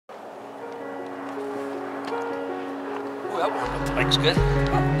got one, but the bike's good.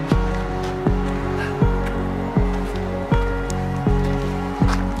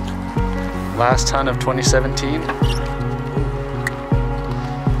 Last hunt of 2017.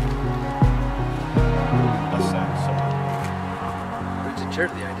 Brings a chair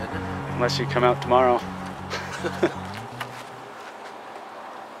to the eye, doesn't it? Unless you come out tomorrow.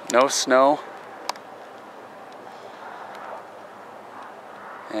 No snow.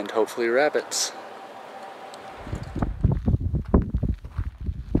 And hopefully rabbits.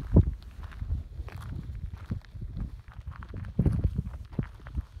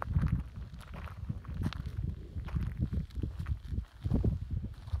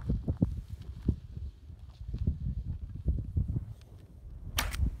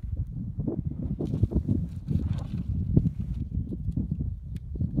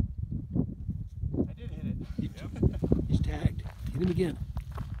 He's tagged. Hit him again.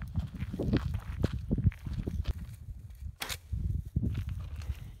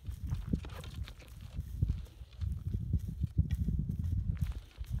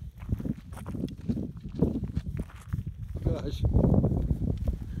 Gosh.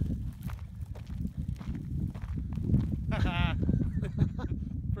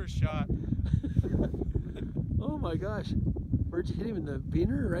 First shot. Oh my gosh. Where'd you hit him? In the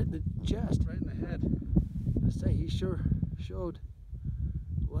beaner or right in the chest? Right in the head. I say, he sure showed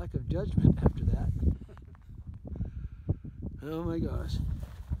lack of judgment after that. Oh my gosh.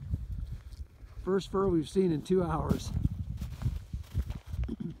 First fur we've seen in 2 hours.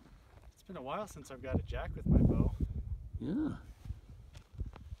 It's been a while since I've got a jack with my bow. Yeah.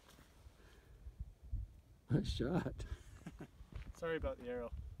 Nice shot. Sorry about the arrow.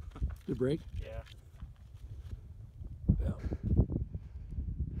 Did it break? Yeah. Well.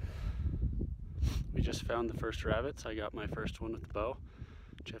 We just found the first rabbits. I got my first one with the bow.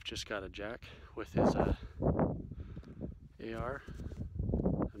 Jeff just got a jack with his AR.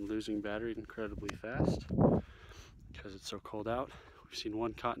 I'm losing battery incredibly fast because it's so cold out. We've seen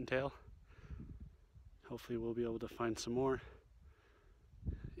one cottontail. Hopefully we'll be able to find some more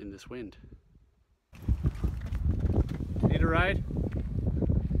in this wind. Need a ride?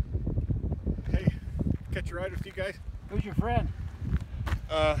 Hey, catch a ride with you guys? Who's your friend?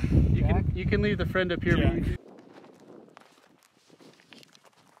 You can leave the friend up here. Jack.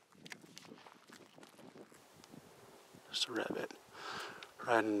 There's a rabbit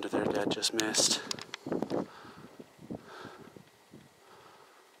right into there. Dad just missed.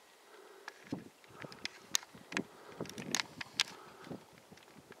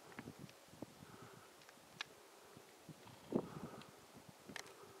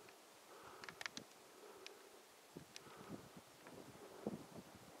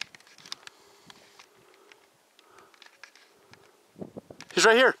 He's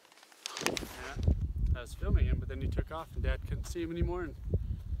right here. Yeah, I was filming him, but then he took off and Dad couldn't see him anymore and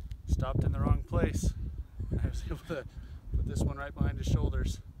stopped in the wrong place. I was able to put this one right behind his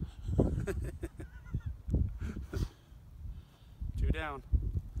shoulders. 2 down.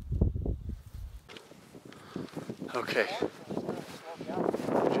 Okay.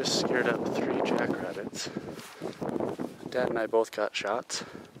 We just scared up 3 jackrabbits. Dad and I both got shots,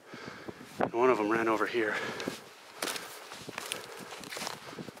 and one of them ran over here.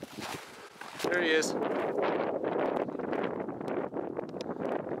 There he is.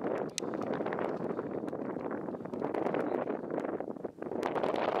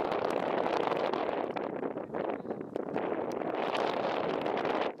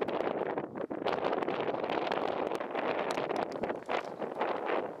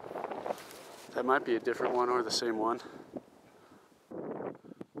 That might be a different one or the same one.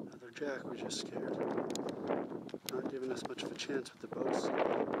 Another jack we just scared. Not giving us much of a chance with the bows.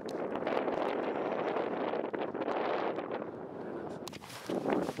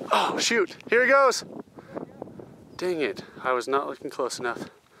 Oh shoot, here he goes! Dang it, I was not looking close enough.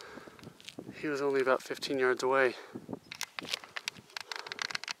 He was only about 15 yards away.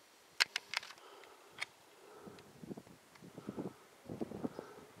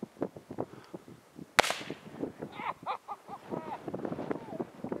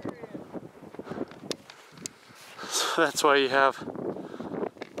 So that's why you have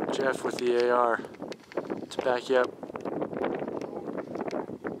Jeff with the AR to back you up.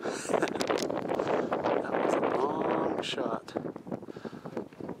 That was a long shot.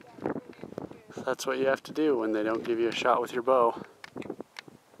 That's what you have to do when they don't give you a shot with your bow.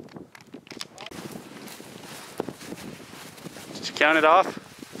 Did you count it off? A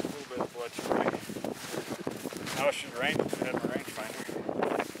little bit of blood spray. Now I should range if I had my rangefinder.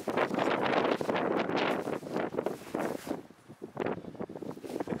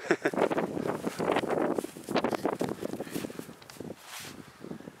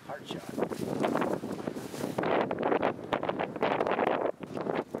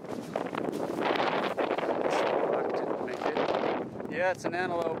 Yeah, it's an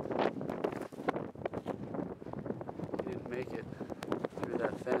antelope. He didn't make it through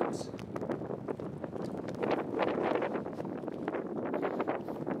that fence.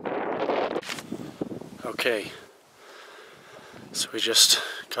 Okay, so we just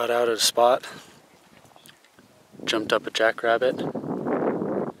got out at a spot, jumped up a jackrabbit,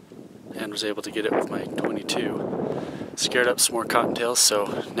 and was able to get it with my 22. Scared up some more cottontails,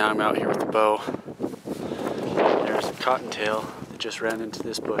 so now I'm out here with the bow. There's a cottontail that just ran into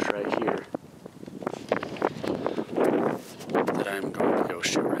this bush right here that I'm going to go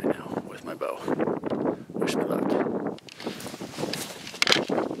shoot right now with my bow. Wish me luck.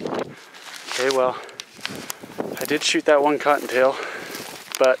 Okay, well, I did shoot that one cottontail,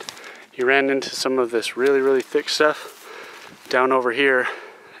 but he ran into some of this really thick stuff down over here,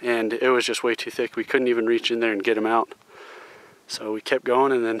 and it was just way too thick. We couldn't even reach in there and get him out. So we kept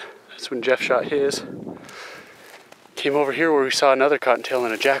going, and then that's when Jeff shot his. Came over here where we saw another cottontail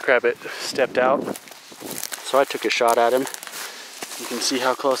and a jackrabbit stepped out. So I took a shot at him. You can see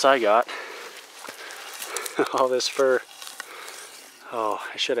how close I got. All this fur. Oh,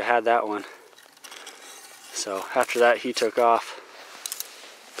 I should have had that one. So after that, he took off.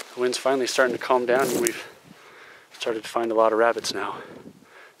 The wind's finally starting to calm down, and we've started to find a lot of rabbits now.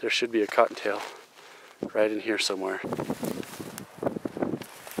 There should be a cottontail right in here somewhere.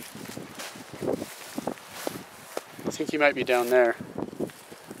 I think he might be down there.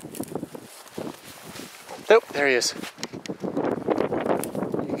 Oh, there he is.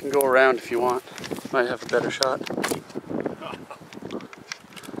 You can go around if you want. Might have a better shot.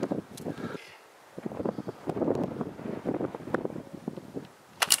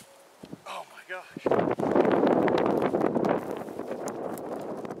 Oh my gosh.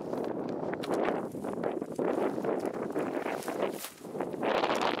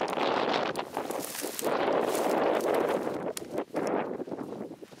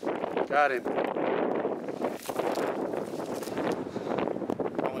 Got him.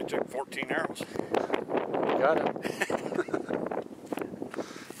 Only took 14 arrows. Got him.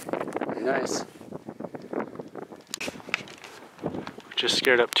 Very nice. Just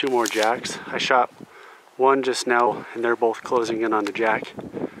scared up 2 more jacks. I shot one just now, and they're both closing in on the jack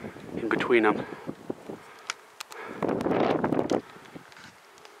in between them.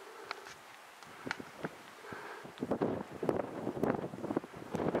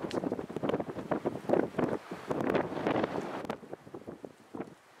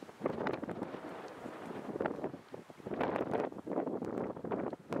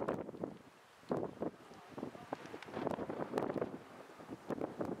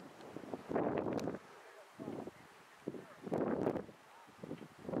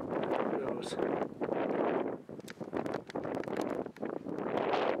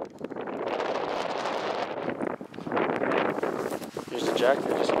 Here's the jack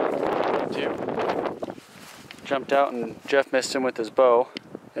that just went too. Jumped out and Jeff missed him with his bow,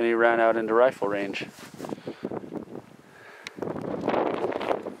 and he ran out into rifle range.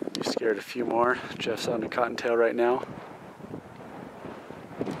 He scared a few more. Jeff's on the cottontail right now.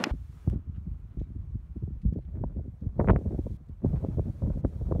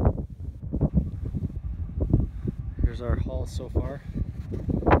 Here's our haul so far.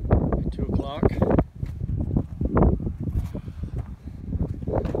 2 o'clock.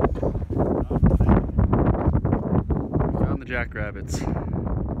 Found the jackrabbits.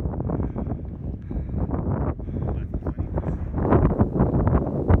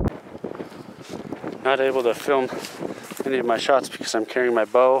 Not able to film any of my shots because I'm carrying my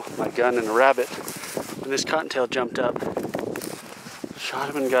bow, my gun, and a rabbit. And this cottontail jumped up, shot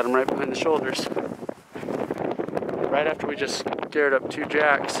him, and got him right behind the shoulders. Right after we just scared up 2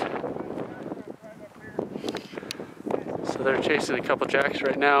 jacks. So they're chasing a couple jacks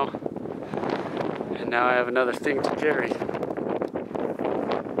right now. And now I have another thing to carry.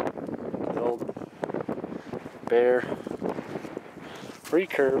 The old bear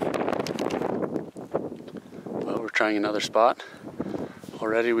recurve. Well, we're trying another spot.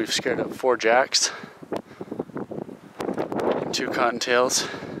 Already we've scared up 4 jacks and 2 cottontails.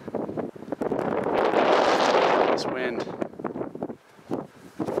 This wind.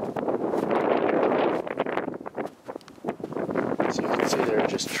 So you can see there are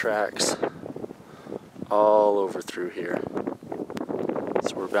just tracks all over through here.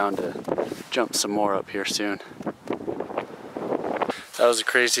 So we're bound to jump some more up here soon. That was the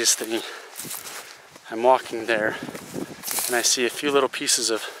craziest thing. I'm walking there and I see a few little pieces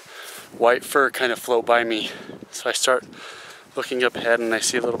of white fur kind of float by me. So I start looking up ahead and I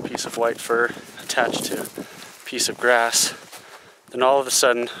see a little piece of white fur attached to a piece of grass. Then all of a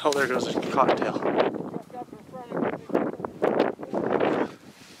sudden, oh, there goes a cottontail.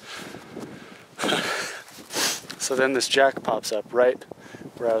 So then this jack pops up right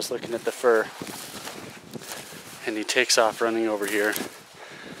where I was looking at the fur, and he takes off running over here,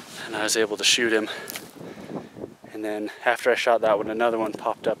 and I was able to shoot him. And then after I shot that one, another one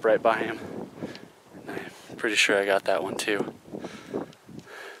popped up right by him. And I'm pretty sure I got that one too.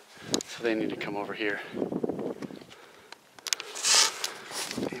 So they need to come over here.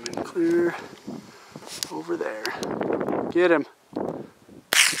 Aim and clear over there. Get him.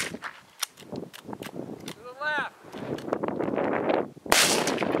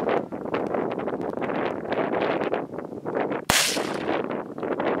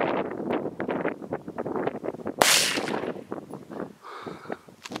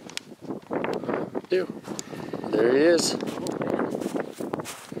 There he is.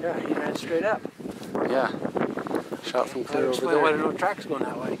 Yeah, he ran straight up. Yeah. Shot from clear over Explain there. why there are no tracks going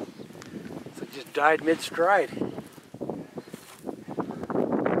that way. So it just died mid-stride.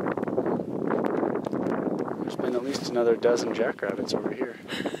 There's been at least another dozen jackrabbits over here.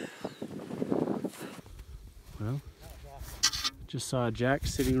 Well, just saw a jack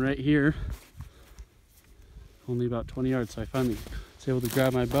sitting right here. Only about 20 yards, so I finally was able to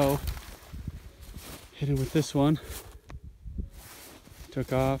grab my bow. Hit him with this one.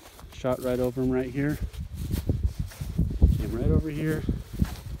 Took off, shot right over him right here. Came right over here.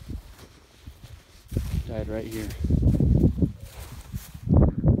 Died right here.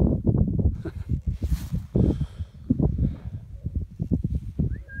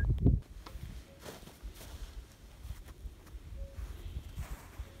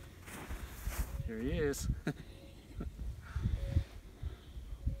 Here he is.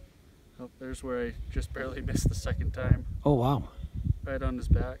 Oh, there's where I just barely missed the second time. Oh, wow. Right on his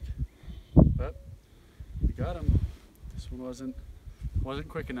back. But we got him. This one wasn't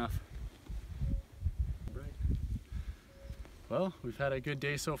quick enough. Right. Well, we've had a good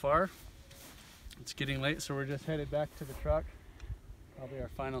day so far. It's getting late, so we're just headed back to the truck. Probably our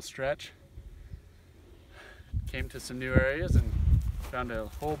final stretch. Came to some new areas and found a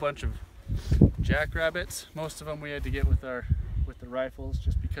whole bunch of jackrabbits. Most of them we had to get with the rifles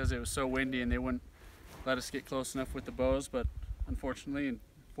just because it was so windy and they wouldn't let us get close enough with the bows, but unfortunately and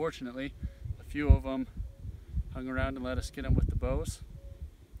fortunately a few of them hung around and let us get them with the bows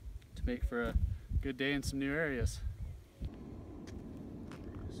to make for a good day in some new areas.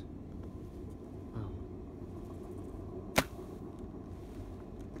 Wow.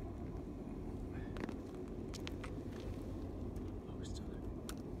 Oh, he's still there.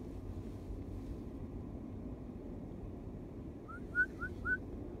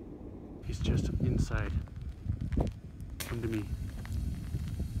 He's just inside. Come to me.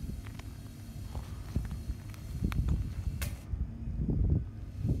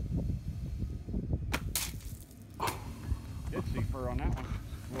 Did see fur on that one.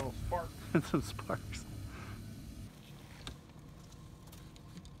 A little spark. And some sparks.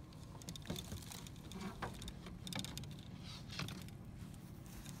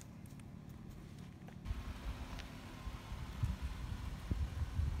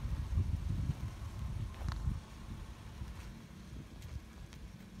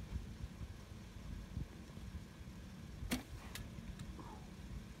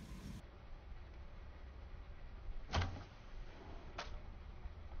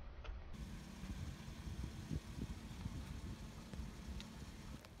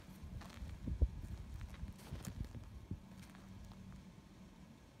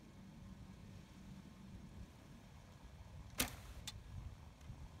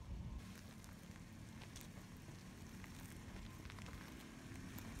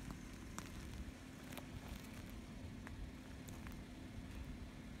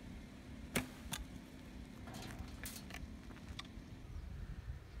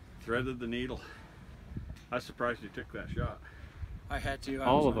 Threaded the needle. I was surprised you took that shot. I had to.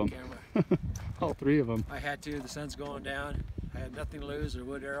 All of them. Camera. All three of them. I had to. The sun's going down. I had nothing to lose or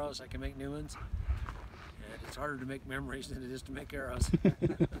wood arrows. I can make new ones. And it's harder to make memories than it is to make arrows.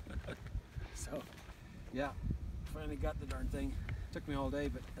 So, yeah, finally got the darn thing. Took me all day,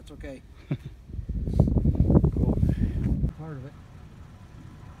 but that's okay. Cool. Part of it.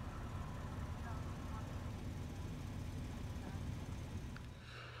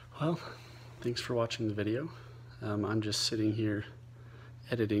 Well, thanks for watching the video. I'm just sitting here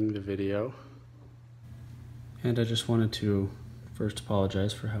editing the video. And I just wanted to first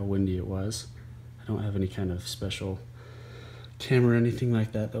apologize for how windy it was. I don't have any kind of special camera or anything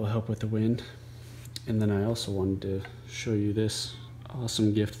like that will help with the wind. And then I also wanted to show you this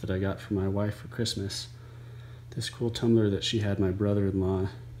awesome gift that I got from my wife for Christmas. This cool tumbler that she had my brother-in-law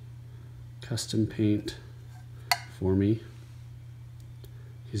custom paint for me.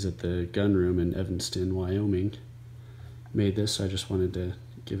 He's at the gun room in Evanston, Wyoming. made this, so I just wanted to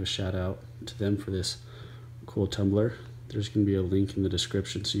give a shout out to them for this cool tumbler. There's going to be a link in the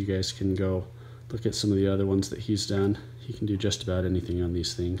description so you guys can go look at some of the other ones that he's done. He can do just about anything on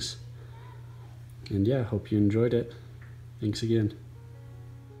these things. And yeah, hope you enjoyed it. Thanks again.